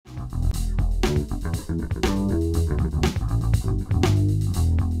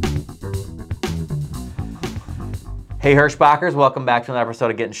Hey Hirschbachers, welcome back to another episode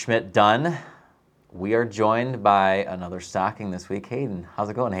of Getting Schmitt Done. We are joined by another stocking this week, Hayden.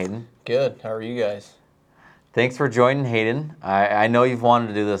 How's it going, Hayden? Good. How are you guys? Thanks for joining, Hayden. I know you've wanted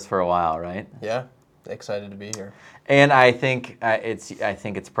to do this for a while, right? Yeah, excited to be here. And I think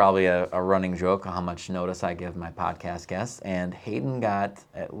it's probably a running joke how much notice I give my podcast guests. And Hayden got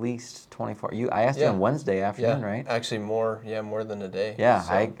at least 24. I asked him Wednesday afternoon, right? Actually more than a day. Yeah,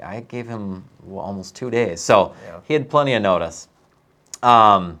 so. I gave him almost 2 days, so he had plenty of notice.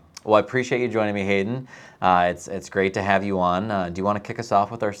 Well, I appreciate you joining me, Hayden. It's great to have you on. Do you want to kick us off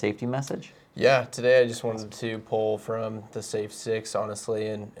with our safety message? Yeah, today I just wanted to pull from the Safe 6, honestly,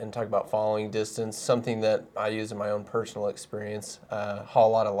 and talk about following distance, something that I use in my own personal experience. Haul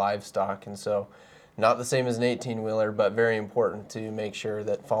a lot of livestock, and so not the same as an 18-wheeler, but very important to make sure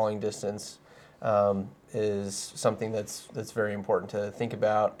that following distance is something that's very important to think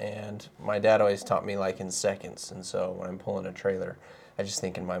about. And my dad always taught me like in seconds, and so when I'm pulling a trailer, I just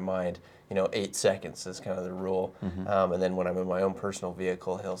think in my mind, 8 seconds is kind of the rule. Mm-hmm. And then when I'm in my own personal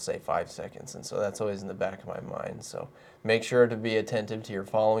vehicle, he'll say 5 seconds. And so that's always in the back of my mind. So make sure to be attentive to your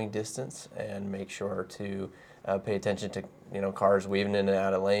following distance and make sure to pay attention to, cars weaving in and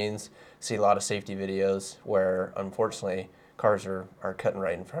out of lanes. See a lot of safety videos where, unfortunately, cars are cutting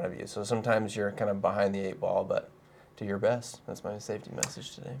right in front of you. So sometimes you're kind of behind the 8 ball, but do your best. That's my safety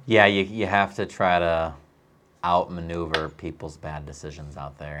message today. Yeah, you have to try to outmaneuver people's bad decisions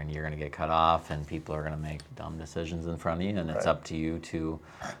out there, and you're going to get cut off, and people are going to make dumb decisions in front of you, and it's up to you to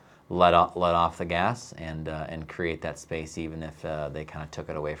let off the gas and create that space, even if they kind of took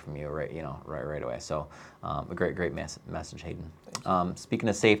it away from you right away. So a great message, Hayden. Speaking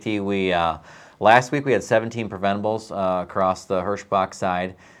of safety, we last week we had 17 preventables across the Hirschbach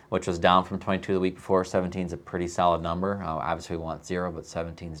side, which was down from 22 the week before. 17 is a pretty solid number. Obviously we want 0, but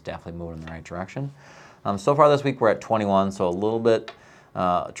 17 is definitely moving in the right direction. So far this week we're at 21, so a little bit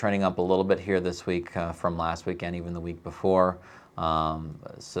trending up a little bit here this week from last week and even the week before.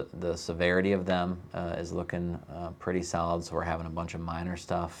 So the severity of them is looking pretty solid, so we're having a bunch of minor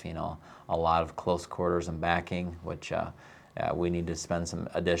stuff, a lot of close quarters and backing, which we need to spend some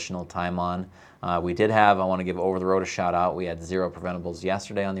additional time on. I want to give Over the Road a shout out. We had 0 preventables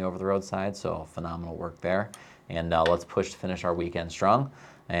yesterday on the Over the Road side, so phenomenal work there. And let's push to finish our weekend strong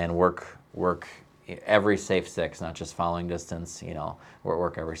and work every Safe 6, not just following distance,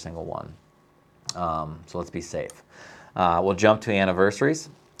 work every single one. So let's be safe. We'll jump to anniversaries.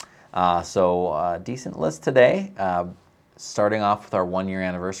 Decent list today. Starting off with our 1-year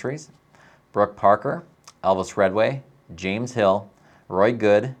anniversaries. Brooke Parker, Elvis Redway, James Hill, Roy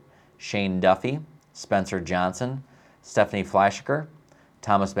Good, Shane Duffy, Spencer Johnson, Stephanie Fleischiger,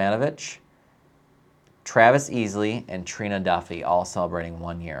 Thomas Banovich, Travis Easley, and Trina Duffy, all celebrating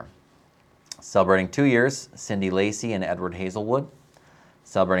 1 year. Celebrating 2 years, Cindy Lacey and Edward Hazelwood.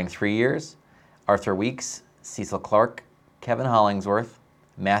 Celebrating 3 years, Arthur Weeks, Cecil Clark, Kevin Hollingsworth,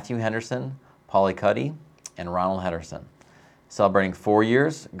 Matthew Henderson, Paulie Cuddy, and Ronald Henderson. Celebrating 4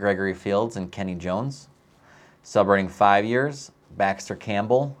 years, Gregory Fields and Kenny Jones. Celebrating 5 years, Baxter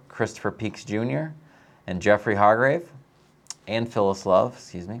Campbell, Christopher Peaks Jr., and Jeffrey Hargrave, and Phyllis Love,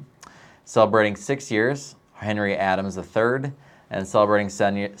 Celebrating 6 years, Henry Adams III. And celebrating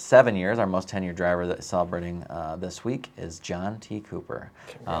 7 years, our most tenured driver that's celebrating this week is John T. Cooper.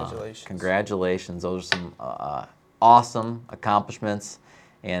 Congratulations. Congratulations. Those are some awesome accomplishments,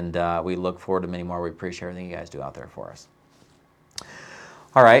 and we look forward to many more. We appreciate everything you guys do out there for us.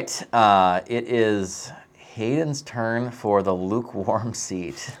 All right. It is Hayden's turn for the lukewarm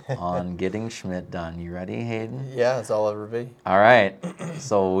seat on Getting Schmitt Done. You ready, Hayden? Yeah, it's all ever be. All right.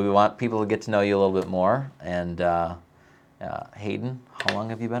 So we want people to get to know you a little bit more, and Hayden, how long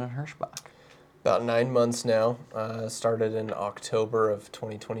have you been at Hirschbach? About 9 months now. Started in October of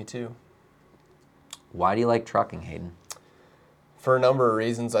 2022. Why do you like trucking, Hayden? For a number of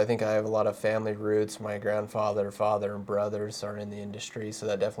reasons. I think I have a lot of family roots. My grandfather, father, and brothers are in the industry, so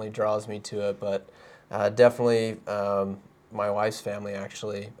that definitely draws me to it. But definitely my wife's family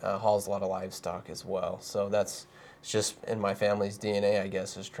actually hauls a lot of livestock as well. So it's just in my family's DNA, I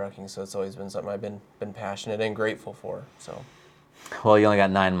guess, is trucking. So it's always been something I've been passionate and grateful for. So. Well, you only got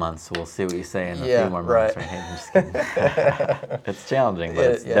 9 months, so we'll see what you say in a few more months. Right? I'm just kidding. It's challenging, but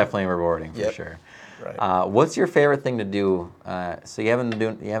it's definitely rewarding for sure. Right. What's your favorite thing to do? So you haven't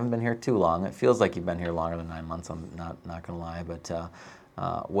been here too long. It feels like you've been here longer than 9 months. I'm not gonna lie, but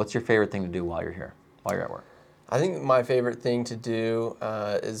what's your favorite thing to do while you're here, while you're at work? I think my favorite thing to do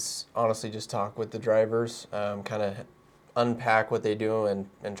is honestly just talk with the drivers, kind of unpack what they do and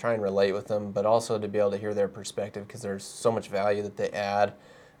try and relate with them, but also to be able to hear their perspective because there's so much value that they add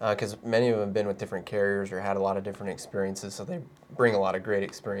because many of them have been with different carriers or had a lot of different experiences, so they bring a lot of great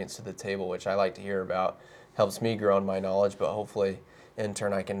experience to the table, which I like to hear about. Helps me grow in my knowledge, but hopefully in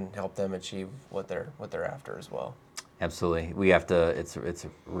turn I can help them achieve what they're after as well. Absolutely. We have to. It's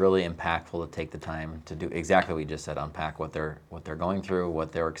really impactful to take the time to do exactly what you just said. Unpack what they're going through,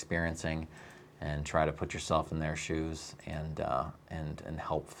 what they're experiencing, and try to put yourself in their shoes and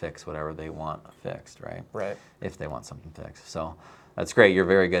help fix whatever they want fixed. Right. Right. If they want something fixed. So that's great. You're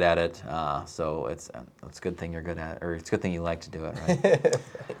very good at it. So it's a good thing you're good at it, or it's a good thing you like to do it.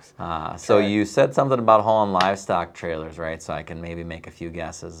 Right. So you said something about hauling livestock trailers, right? So I can maybe make a few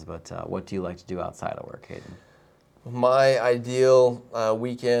guesses. But what do you like to do outside of work, Hayden? My ideal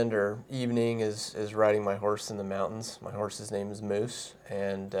weekend or evening is riding my horse in the mountains. My horse's name is Moose,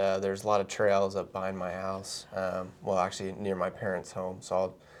 and there's a lot of trails up behind my house. Well, actually near my parents' home. So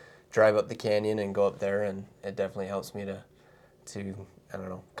I'll drive up the canyon and go up there, and it definitely helps me to I don't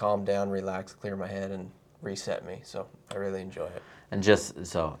know, calm down, relax, clear my head, and reset me. So I really enjoy it. And just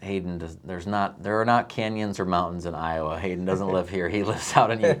so Hayden there are not canyons or mountains in Iowa. Hayden doesn't live here. He lives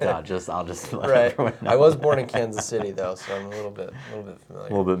out in Utah. I'll just let Right. everyone know. I was born in Kansas City though, so I'm a little bit familiar. A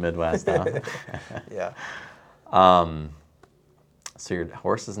little bit Midwest, huh? Yeah. So your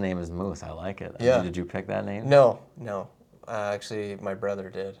horse's name is Moose. I like it. Yeah. Did you pick that name? No. Actually, my brother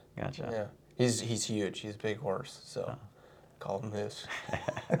did. Gotcha. Yeah. He's huge. He's a big horse, so call him Moose.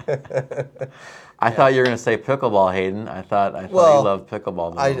 I thought you were going to say pickleball, Hayden. I thought you loved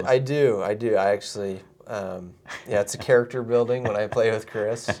pickleball. I do. I actually, it's a character building when I play with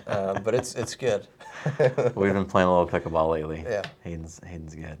Chris, but it's good. We've been playing a little pickleball lately. Yeah. Hayden's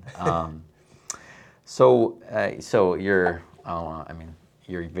good. So you're,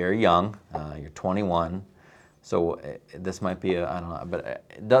 you're very young. You're 21. So this might be I don't know, but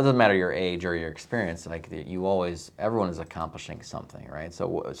it doesn't matter your age or your experience. Like everyone is accomplishing something, right?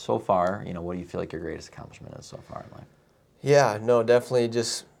 So far, what do you feel like your greatest accomplishment is so far in life? Yeah, no, definitely.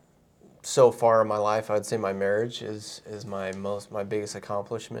 Just so far in my life, I would say my marriage is my biggest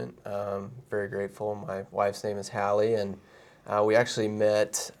accomplishment. Very grateful. My wife's name is Hallie, and we actually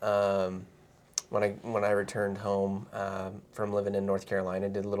met when I returned home from living in North Carolina.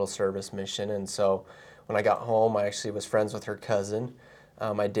 Did a little service mission, and so. When I got home, I actually was friends with her cousin.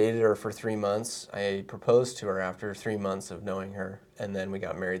 I dated her for 3 months. I proposed to her after 3 months of knowing her, and then we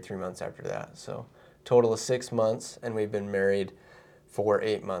got married 3 months after that. So total of 6 months, and we've been married for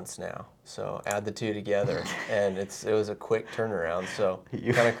 8 months now. So add the two together, and it was a quick turnaround, so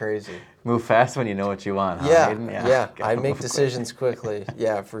kind of crazy. Move fast when you know what you want, huh, Yeah, Hayden? yeah. I make decisions quickly,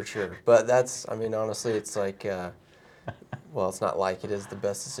 yeah, for sure. But honestly, it's like, it's not like it is the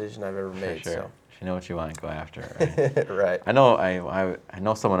best decision I've ever made, sure. so. You know what you want to go after, right? Right. I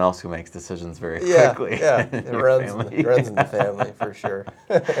know someone else who makes decisions very quickly. Yeah, it runs in the family for sure.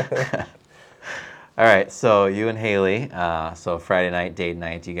 All right, so you and Haley, so Friday night, date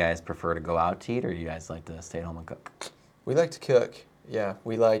night, do you guys prefer to go out to eat, or do you guys like to stay at home and cook? We like to cook. Yeah,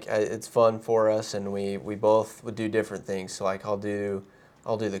 we like it's fun for us, and we both would do different things. So like I'll do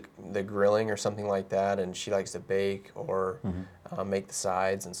the grilling or something like that, and she likes to bake or make the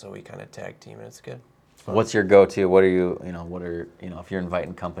sides, and so we kind of tag team, and it's good. What's your go-to? What are you, if you're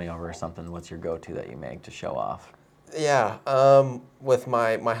inviting company over or something, what's your go-to that you make to show off? Yeah, with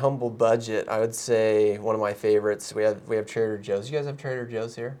my humble budget, I would say one of my favorites. We have Trader Joe's. You guys have Trader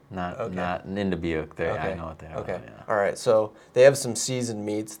Joe's here? Not in Dubuque. Okay. I know what they have. Okay. Yeah. All right. So they have some seasoned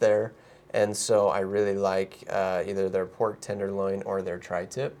meats there, and so I really like either their pork tenderloin or their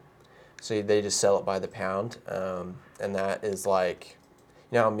tri-tip. So they just sell it by the pound, and that is like,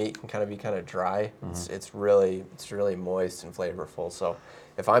 how meat can kind of be dry. Mm-hmm. It's really moist and flavorful. So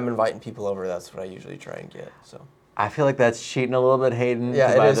if I'm inviting people over, that's what I usually try and get. So. I feel like that's cheating a little bit, Hayden.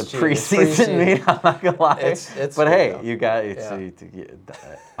 Yeah, to buy it is the pre-seasoned meat. I'm not gonna lie. It's but hey, though. You got it.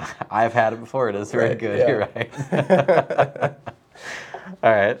 Yeah. I've had it before. It is very right, good. Yeah. You're right.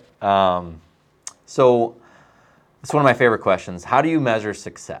 All right. So it's one of my favorite questions. How do you measure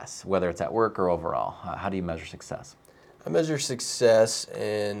success, whether it's at work or overall? How do you measure success? I measure success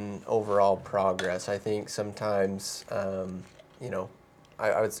in overall progress. I think sometimes,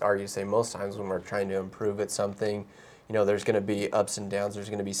 I would argue to say most times when we're trying to improve at something, there's going to be ups and downs, there's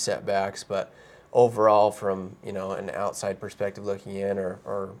going to be setbacks, but overall from, an outside perspective looking in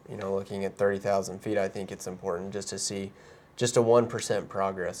or looking at 30,000 feet, I think it's important just to see just a 1%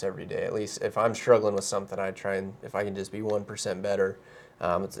 progress every day. At least if I'm struggling with something, I try and, if I can just be 1% better.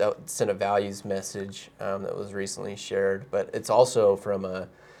 It's in a values message that was recently shared, but it's also from a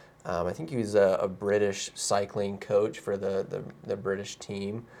I think he was a British cycling coach for the British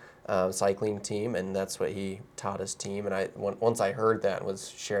team, cycling team, and that's what he taught his team. And once I heard that and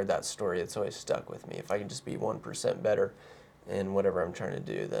shared that story, it's always stuck with me. If I can just be 1% better in whatever I'm trying to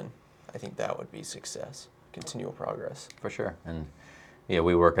do, then I think that would be success, continual progress. For sure. And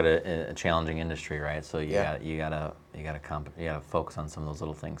we work at a challenging industry, right? So you gotta focus on some of those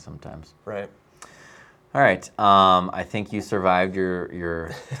little things sometimes. Right. All right. I think you survived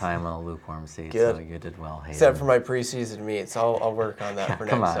your time on a lukewarm seat, Good. so you did well, Hayden. Except for my preseason meats. I'll work on that for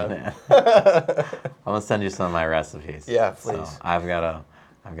next time. Man. I'm gonna send you some of my recipes. Yeah, please. So I've got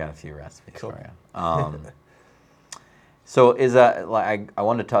a few recipes Cool. for you. So I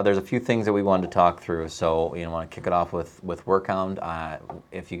wanted to talk. There's a few things that we wanted to talk through. So want to kick it off with WorkHound.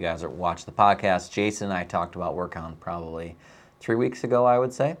 If you guys watch the podcast, Jason and I talked about WorkHound probably 3 weeks ago, I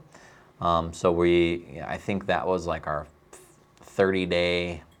would say. So I think that was like our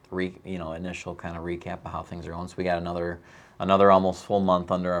 30-day initial kind of recap of how things are going. So we got another almost full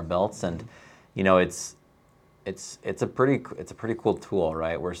month under our belts, and it's a pretty cool tool,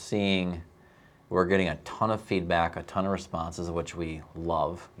 right? We're getting a ton of feedback, a ton of responses, which we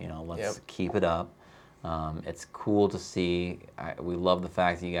love. Let's keep it up. It's cool to see. We love the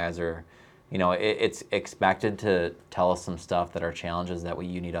fact that you guys are, it's expected to tell us some stuff that are challenges that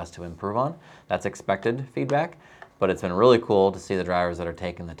you need us to improve on. That's expected feedback, but it's been really cool to see the drivers that are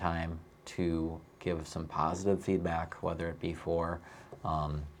taking the time to give some positive feedback, whether it be for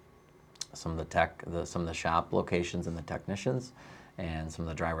some of the shop locations and the technicians, and some of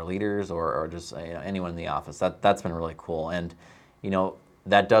the driver leaders, or just anyone in the office. That's been really cool, and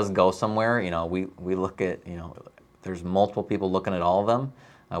that does go somewhere. We look at there's multiple people looking at all of them.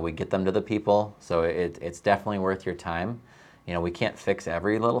 We get them to the people, so it's definitely worth your time. We can't fix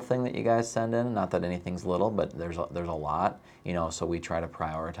every little thing that you guys send in. Not that anything's little, but there's a lot. So we try to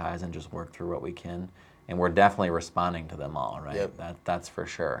prioritize and just work through what we can, and we're definitely responding to them all. Right? Yep. That's for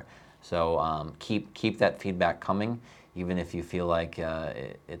sure. So keep that feedback coming. Even if you feel like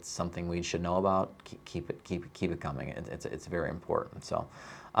it's something we should know about, keep it coming. It's very important. So,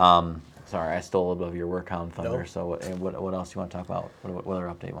 sorry, I stole a little bit of your WorkHound thunder. No. So, what else do you want to talk about? What other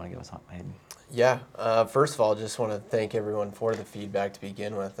update you want to give us, Hayden? Yeah. First of all, just want to thank everyone for the feedback to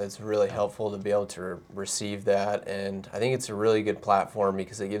begin with. It's really helpful to be able to receive that, and I think it's a really good platform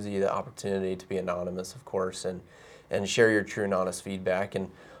because it gives you the opportunity to be anonymous, of course, and share your true and honest feedback. And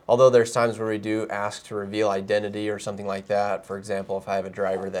although there's times where we do ask to reveal identity or something like that, for example, if I have a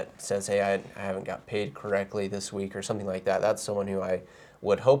driver that says, hey, I haven't got paid correctly this week or something like that, that's someone who I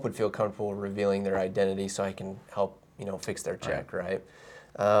would hope would feel comfortable revealing their identity so I can help, fix their check, right?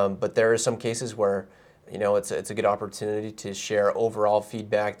 But there are some cases where, it's a good opportunity to share overall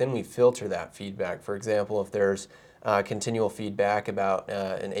feedback. Then we filter that feedback. For example, if there's continual feedback about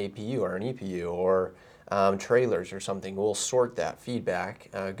an APU or an EPU or trailers or something, we'll sort that feedback,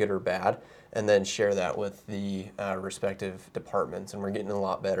 good or bad, and then share that with the respective departments. And we're getting a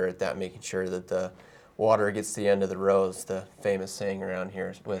lot better at that, making sure that the water gets to the end of the rows, the famous saying around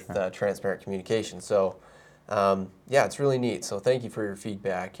here with transparent communication. So, it's really neat. So thank you for your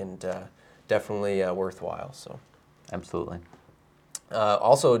feedback, and definitely worthwhile. So, absolutely.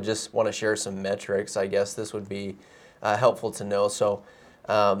 Also, just want to share some metrics. I guess this would be helpful to know. So,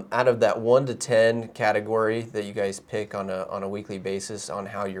 out of that 1 to 10 category that you guys pick on a weekly basis on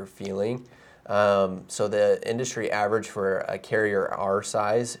how you're feeling, so the industry average for a carrier our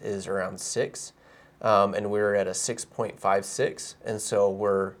size is around 6, and we're at a 6.56, and so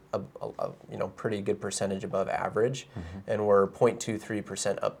we're a pretty good percentage above average, and we're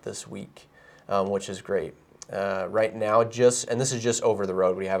 0.23% up this week, which is great. Right now, and this is just over the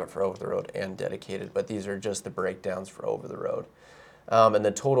road. We have it for over the road and dedicated, but these are just the breakdowns for over the road. And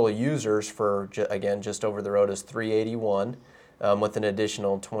the total users for, just over the road is 381, with an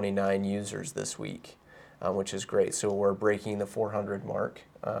additional 29 users this week, which is great. So we're breaking the 400 mark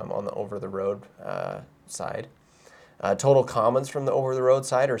on the over the road side. Total comments from the over the road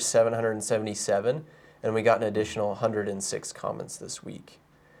side are 777, and we got an additional 106 comments this week.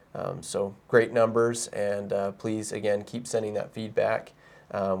 So great numbers, and please, again, keep sending that feedback.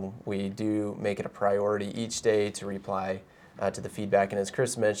 We do make it a priority each day to reply to the feedback. And as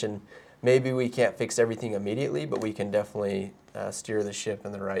Chris mentioned, maybe we can't fix everything immediately, but we can definitely steer the ship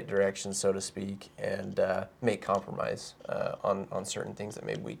in the right direction, so to speak, and make compromise on certain things that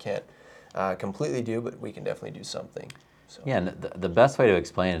maybe we can't completely do, but we can definitely do something. So. Yeah, and the best way to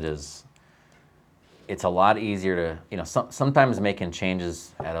explain it is it's a lot easier to, sometimes making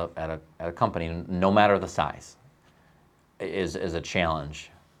changes at a company, no matter the size, is a challenge.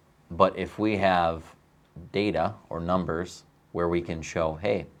 But if we have data or numbers where we can show,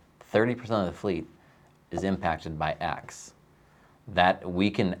 hey, 30% of the fleet is impacted by X. That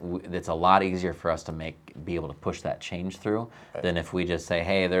it's a lot easier for us to be able to push that change through than if we just say,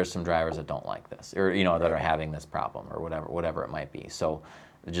 hey, there's some drivers that don't like this, or that are having this problem, or whatever it might be. So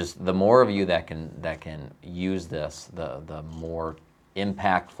just the more of you that can use this, the more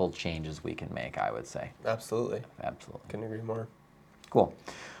impactful changes we can make, I would say. Absolutely. Absolutely. Couldn't agree more. Cool.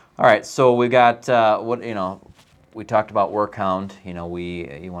 All right, so we got we talked about work count. You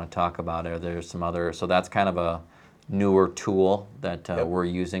want to talk about it. There's some other, so that's kind of a newer tool that we're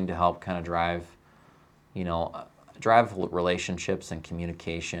using to help kind of drive relationships and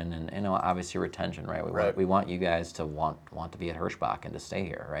communication, and obviously retention, right? We want you guys to want to be at Hirschbach and to stay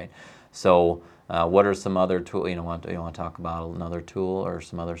here, right? So what are some other tools? You want to talk about another tool or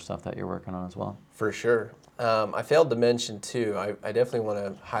some other stuff that you're working on as well? For sure. I failed to mention too, I definitely want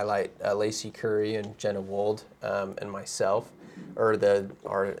to highlight Lacey Curry and Jenna Wold and myself,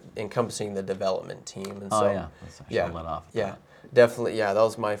 are encompassing the development team. And Let off. Definitely. Yeah, that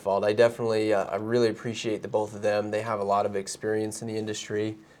was my fault. I really appreciate the both of them. They have a lot of experience in the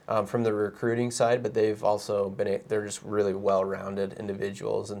industry from the recruiting side, but they've also they're just really well-rounded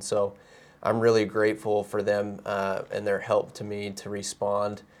individuals. And so I'm really grateful for them and their help to me to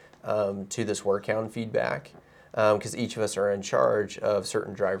respond to this work count feedback, because each of us are in charge of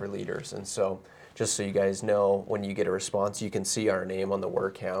certain driver leaders. And so just so you guys know, when you get a response, you can see our name on the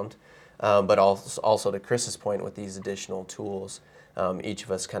work count. But also to Chris's point, with these additional tools, each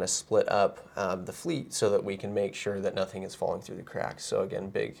of us kind of split up the fleet so that we can make sure that nothing is falling through the cracks. So again,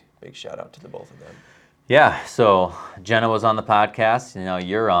 big shout out to the both of them. Yeah, so Jenna was on the podcast.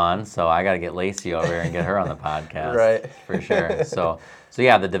 You're on, so I got to get Lacey over here and get her on the podcast. Right. For sure. So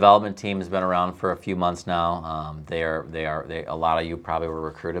yeah, the development team has been around for a few months now. A lot of you probably were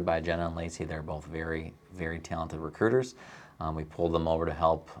recruited by Jenna and Lacey. They're both very, very talented recruiters. We pulled them over to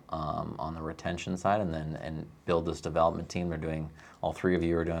help on the retention side and build this development team. All three of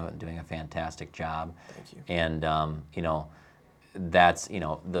you are doing a fantastic job. Thank you. And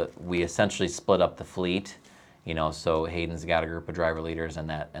we essentially split up the fleet. So Hayden's got a group of driver leaders and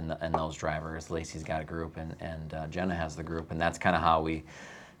those drivers. Lacey's got a group, and Jenna has the group, and that's kind of how we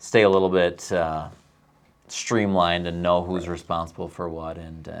stay a little bit streamlined and know who's responsible for what,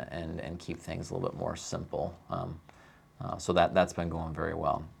 and keep things a little bit more simple. So that's been going very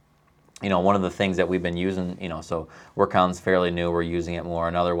well. One of the things that we've been using, so work count's fairly new. We're using it more.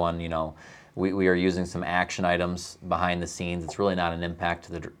 Another one, we are using some action items behind the scenes. It's really not an impact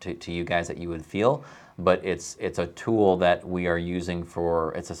to you guys that you would feel, but it's a tool that we are using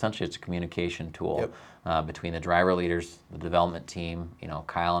it's a communication tool between the driver leaders, the development team,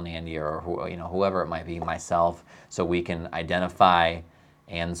 Kyle and Andy, or whoever it might be, myself, so we can identify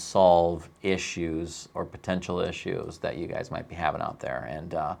and solve issues or potential issues that you guys might be having out there.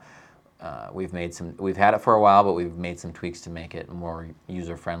 And we've had it for a while, but we've made some tweaks to make it more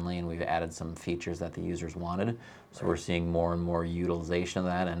user-friendly, and we've added some features that the users wanted. So we're seeing more and more utilization of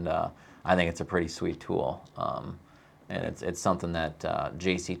that, and I think it's a pretty sweet tool. And it's something that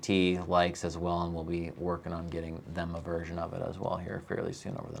JCT likes as well, and we'll be working on getting them a version of it as well here fairly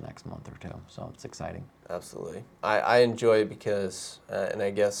soon over the next month or two. So it's exciting. Absolutely. I enjoy it because, and I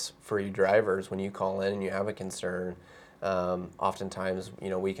guess for you drivers, when you call in and you have a concern, oftentimes,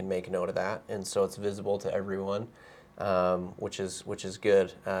 we can make note of that, and so it's visible to everyone, which is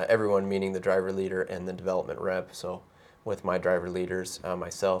good. Everyone meaning the driver leader and the development rep. So with my driver leaders,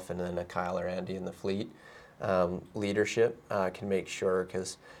 myself, and then Kyle or Andy in the fleet, leadership can make sure,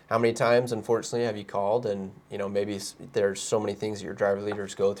 because how many times, unfortunately, have you called and maybe there's so many things that your driver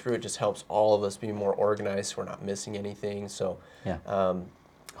leaders go through. It just helps all of us be more organized, so we're not missing anything. So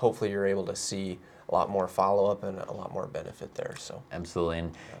hopefully you're able to see a lot more follow-up and a lot more benefit there. So absolutely.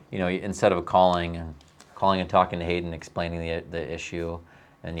 And instead of calling and talking to Hayden, explaining the issue,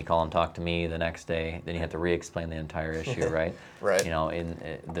 and you call and talk to me the next day, then you have to re-explain the entire issue, right? Right.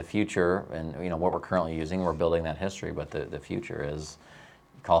 In the future, and what we're currently using, we're building that history, but the future is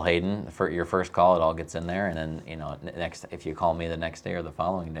call Hayden for your first call. It all gets in there, and then if you call me the next day or the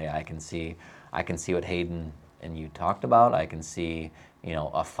following day, I can see what Hayden and you talked about. I can see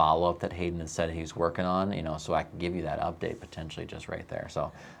a follow-up that Hayden has said he's working on. So I can give you that update potentially just right there.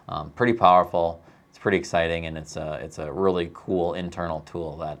 So pretty powerful. It's pretty exciting, and it's a really cool internal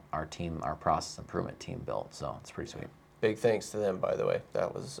tool that our process improvement team built. So it's pretty sweet. Big thanks to them, by the way.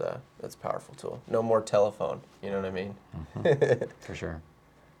 That's a powerful tool. No more telephone. You know what I mean? Mm-hmm. For sure.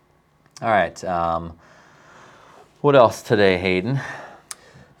 All right. What else today, Hayden?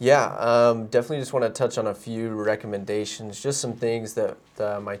 Yeah, definitely just want to touch on a few recommendations, just some things that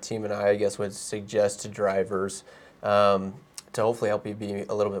my team and I guess, would suggest to drivers. to hopefully help you be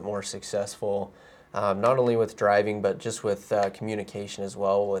a little bit more successful, not only with driving, but just with communication as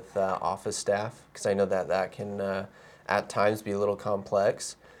well with office staff, because I know that can at times be a little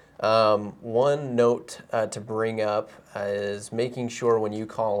complex. One note to bring up is making sure when you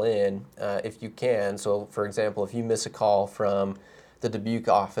call in, if you can, so for example, if you miss a call from the Dubuque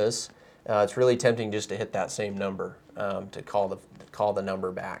office, it's really tempting just to hit that same number to call the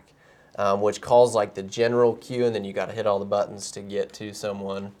number back, which calls like the general queue, and then you got to hit all the buttons to get to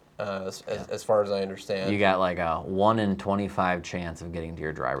someone. As far as I understand, You got like a 1 in 25 chance of getting to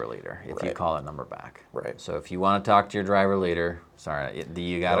your driver leader if you Right. call that number back. Right. So if you want to talk to your driver leader,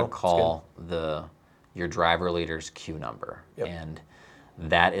 you got to No, it's call your driver leader's queue number, Yep. and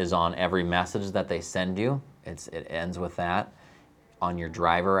that is on every message that they send you. It ends with that. On your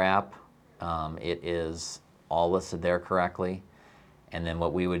driver app, it is all listed there correctly. And then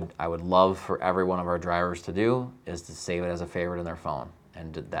I would love for every one of our drivers to do is to save it as a favorite in their phone.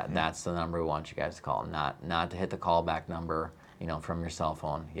 And that's the number we want you guys to call, not to hit the callback number, from your cell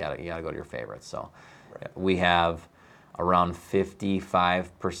phone. You gotta go to your favorites. So we have around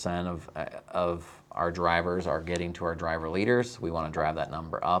 55% of our drivers are getting to our driver leaders. We want to drive that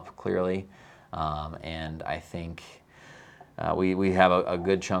number up clearly, and I think we have a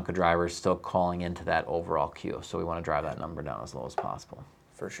good chunk of drivers still calling into that overall queue. So we want to drive that number down as low as possible.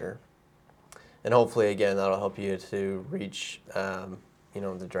 For sure. And hopefully, again, that'll help you to reach,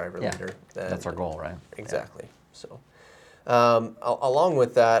 the driver leader. That's our goal, right? Exactly. So, along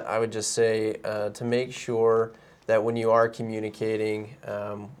with that, I would just say to make sure that when you are communicating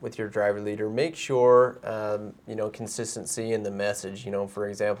with your driver leader, make sure, consistency in the message. For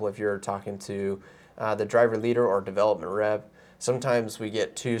example, if you're talking to the driver leader or development rep, sometimes we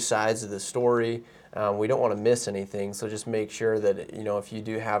get two sides of the story. We don't want to miss anything, so just make sure that, if you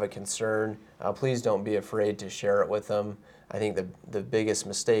do have a concern, please don't be afraid to share it with them. I think the biggest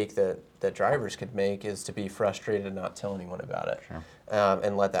mistake that drivers could make is to be frustrated and not tell anyone about it. Sure.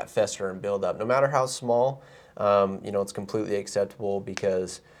 And let that fester and build up. No matter how small, it's completely acceptable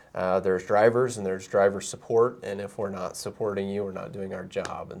because there's drivers and there's driver support, and if we're not supporting you, we're not doing our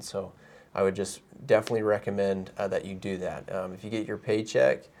job. And so I would just definitely recommend that you do that. If you get your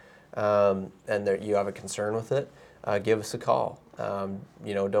paycheck and you have a concern with it, give us a call.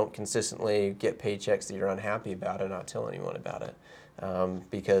 Don't consistently get paychecks that you're unhappy about and not tell anyone about it.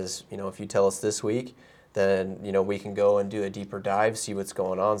 Because, if you tell us this week, then, we can go and do a deeper dive, see what's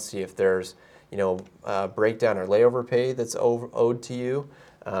going on, see if there's, breakdown or layover pay that's owed to you.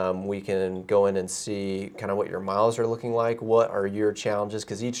 We can go in and see kind of what your miles are looking like. What are your challenges?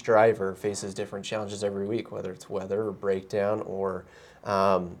 Because each driver faces different challenges every week, whether it's weather or breakdown or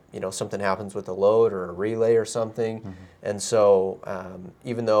something happens with a load or a relay or something. Mm-hmm. And so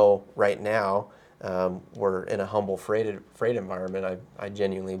even though right now we're in a humble freight environment, I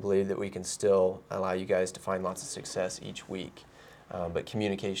genuinely believe that we can still allow you guys to find lots of success each week. But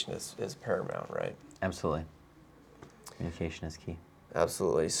communication is paramount, right? Absolutely. Communication is key.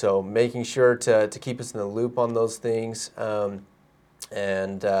 Absolutely. So making sure to keep us in the loop on those things, and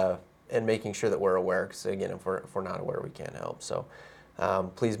making sure that we're aware. Because again, if we're not aware, we can't help. So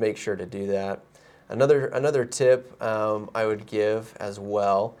please make sure to do that. Another tip I would give as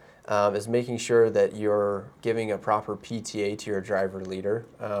well is making sure that you're giving a proper PTA to your driver leader.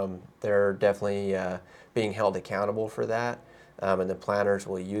 They're definitely being held accountable for that. And the planners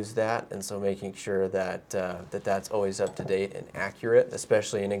will use that, and so making sure that that's always up to date and accurate.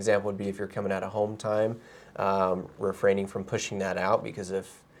 Especially an example would be if you're coming out of home time, refraining from pushing that out, because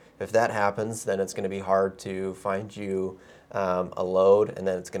if that happens, then it's going to be hard to find you a load, and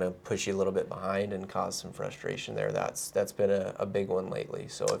then it's going to push you a little bit behind and cause some frustration there. That's been a big one lately.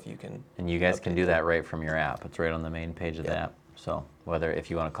 So if you can, and you guys can do that right from your app. It's right on the main page of the app. So if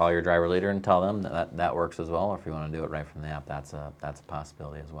you want to call your driver leader and tell them that works as well, or if you want to do it right from the app, that's a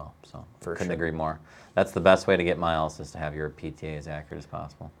possibility as well. So couldn't agree more. That's the best way to get miles, is to have your PTA as accurate as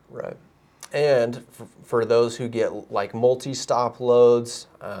possible. Right. And for those who get like multi-stop loads,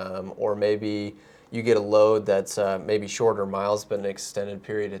 or maybe you get a load that's maybe shorter miles but an extended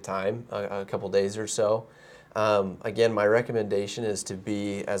period of time, a couple days or so, again, my recommendation is to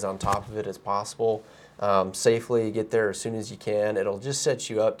be as on top of it as possible. Safely get there as soon as you can. It'll just set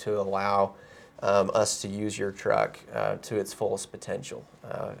you up to allow us to use your truck to its fullest potential.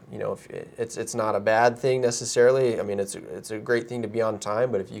 If it's not a bad thing necessarily. I mean, it's a great thing to be on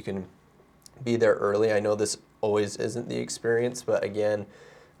time, but if you can be there early, I know this always isn't the experience, but again,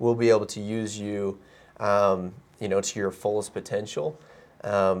 we'll be able to use you, to your fullest potential.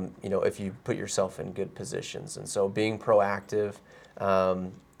 If you put yourself in good positions, and so being proactive.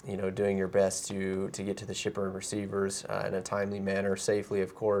 doing your best to get to the shipper and receivers in a timely manner, safely,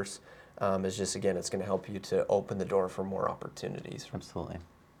 of course, is just, again, it's going to help you to open the door for more opportunities. Absolutely.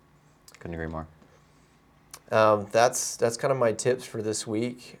 Couldn't agree more. That's kind of my tips for this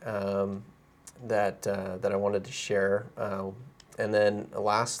week that I wanted to share. And then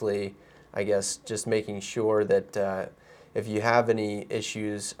lastly, I guess just making sure that if you have any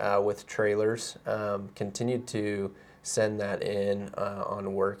issues with trailers, continue to send that in on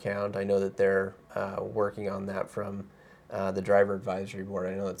WorkHound. I know that they're working on that from the driver advisory board.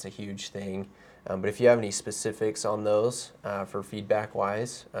 I know that's a huge thing. But if you have any specifics on those for feedback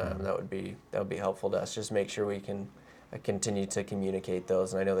wise, that would be helpful to us. Just make sure we can continue to communicate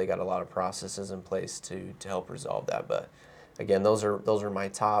those. And I know they got a lot of processes in place to help resolve that. But again, those are my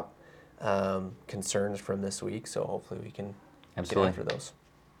top concerns from this week. So hopefully we can get after those.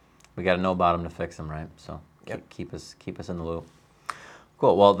 We got to know about them to fix them, right? So Yep. keep us in the loop.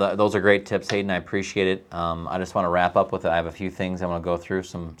 Cool. Well, those are great tips, Hayden. I appreciate it. I just want to wrap up with it. I have a few things I want to go through,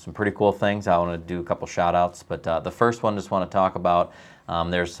 some pretty cool things. I want to do a couple shout outs, but the first one just want to talk about,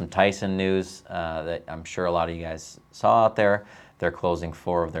 there's some Tyson news that I'm sure a lot of you guys saw out there. They're closing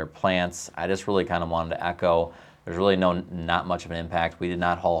 4 of their plants. I just really kind of wanted to echo, there's really not much of an impact. We did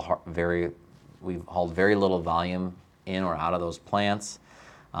not we've hauled very little volume in or out of those plants.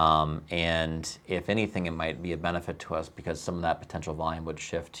 And if anything, it might be a benefit to us because some of that potential volume would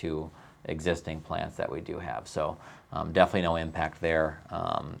shift to existing plants that we do have. So definitely no impact there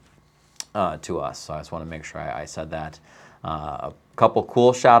to us. So I just want to make sure I said that. A couple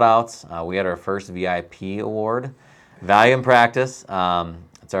cool shout outs. We had our first VIP award, Value in Practice.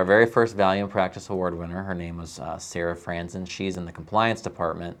 It's our very first Value in Practice award winner. Her name was Sarah Franzen. She's in the compliance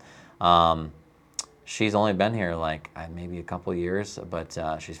department. She's only been here like maybe a couple years, but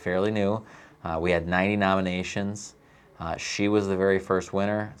she's fairly new. We had 90 nominations. She was the very first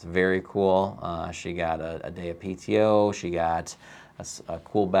winner. It's very cool. She got a day of PTO. She got a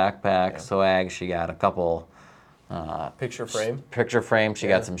cool backpack, swag. She got a couple Picture frame. She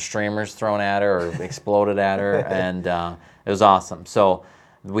got some streamers thrown at her or exploded at her, and it was awesome. So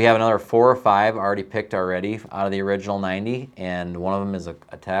we have another 4 or 5 already picked already out of the original 90, and one of them is a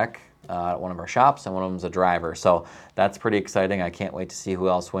tech. One of our shops, and one of them is a driver. So that's pretty exciting. I can't wait to see who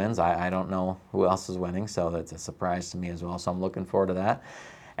else wins. I don't know who else is winning, so that's a surprise to me as well. So I'm looking forward to that.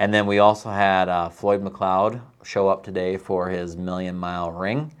 And then we also had Floyd McLeod show up today for his 1,000,000-mile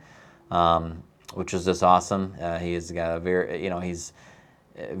ring, which is just awesome. He's got he's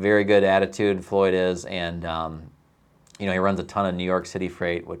a very good attitude, Floyd is, and he runs a ton of New York City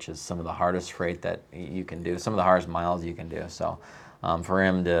freight, which is some of the hardest freight that you can do, some of the hardest miles you can do. So for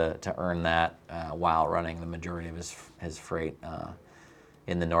him to earn that while running the majority of his freight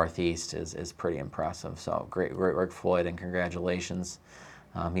in the Northeast is pretty impressive. So great work, Floyd, and congratulations.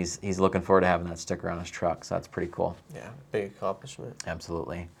 He's looking forward to having that sticker on his truck, so that's pretty cool. Yeah, big accomplishment.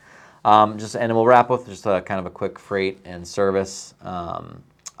 Absolutely. And we'll wrap up with just kind of a quick freight and service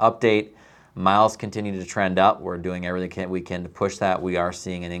update. Miles continue to trend up. We're doing everything we can to push that. We are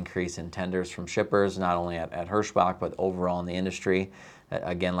seeing an increase in tenders from shippers, not only at Hirschbach, but overall in the industry.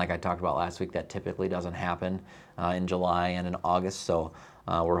 Again, like I talked about last week, that typically doesn't happen in July and in August. So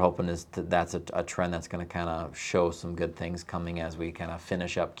we're hoping that's a trend that's going to kind of show some good things coming as we kind of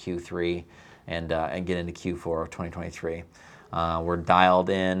finish up Q3 and get into Q4 of 2023. We're dialed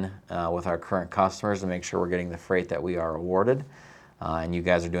in with our current customers to make sure we're getting the freight that we are awarded. And you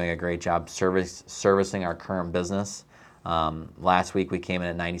guys are doing a great job servicing our current business. Last week we came in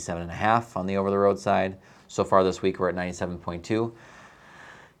at 97.5 on the over-the-road side. So far this week we're at 97.2.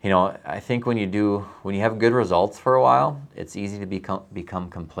 I think when you have good results for a while, it's easy to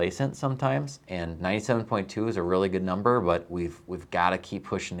become complacent sometimes. And 97.2 is a really good number, but we've got to keep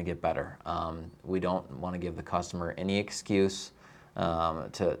pushing to get better. We don't want to give the customer any excuse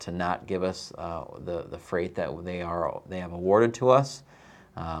to not give us the freight that they have awarded to us.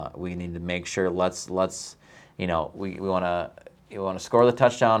 We need to make sure we want to score the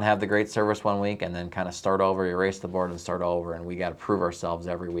touchdown, have the great service one week, and then kind of start over, erase the board, and start over. And we got to prove ourselves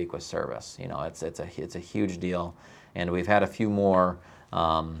every week with service. It's a huge deal, and we've had a few more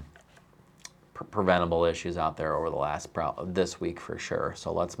preventable issues out there over the this week for sure.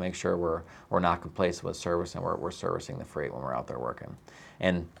 So let's make sure we're not complacent with service, and we're servicing the freight when we're out there working.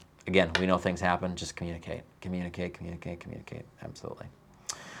 And again, we know things happen. Just communicate. Absolutely.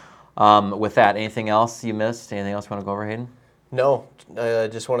 With that, anything else you missed? Anything else you want to go over, Hayden? No, I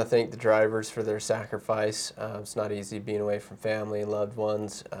just want to thank the drivers for their sacrifice. It's not easy being away from family and loved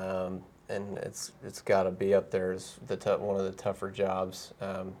ones, and it's got to be up there as one of the tougher jobs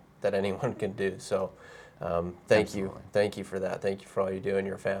that anyone can do. So Thank you. Absolutely. Thank you for that. Thank you for all you do and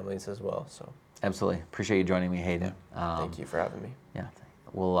your families as well. So Absolutely. Appreciate you joining me, Hayden. thank you for having me. Yeah.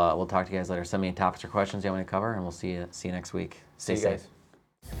 We'll talk to you guys later. Send me topics or questions you want me to cover, and we'll see you next week. Stay See you safe. guys.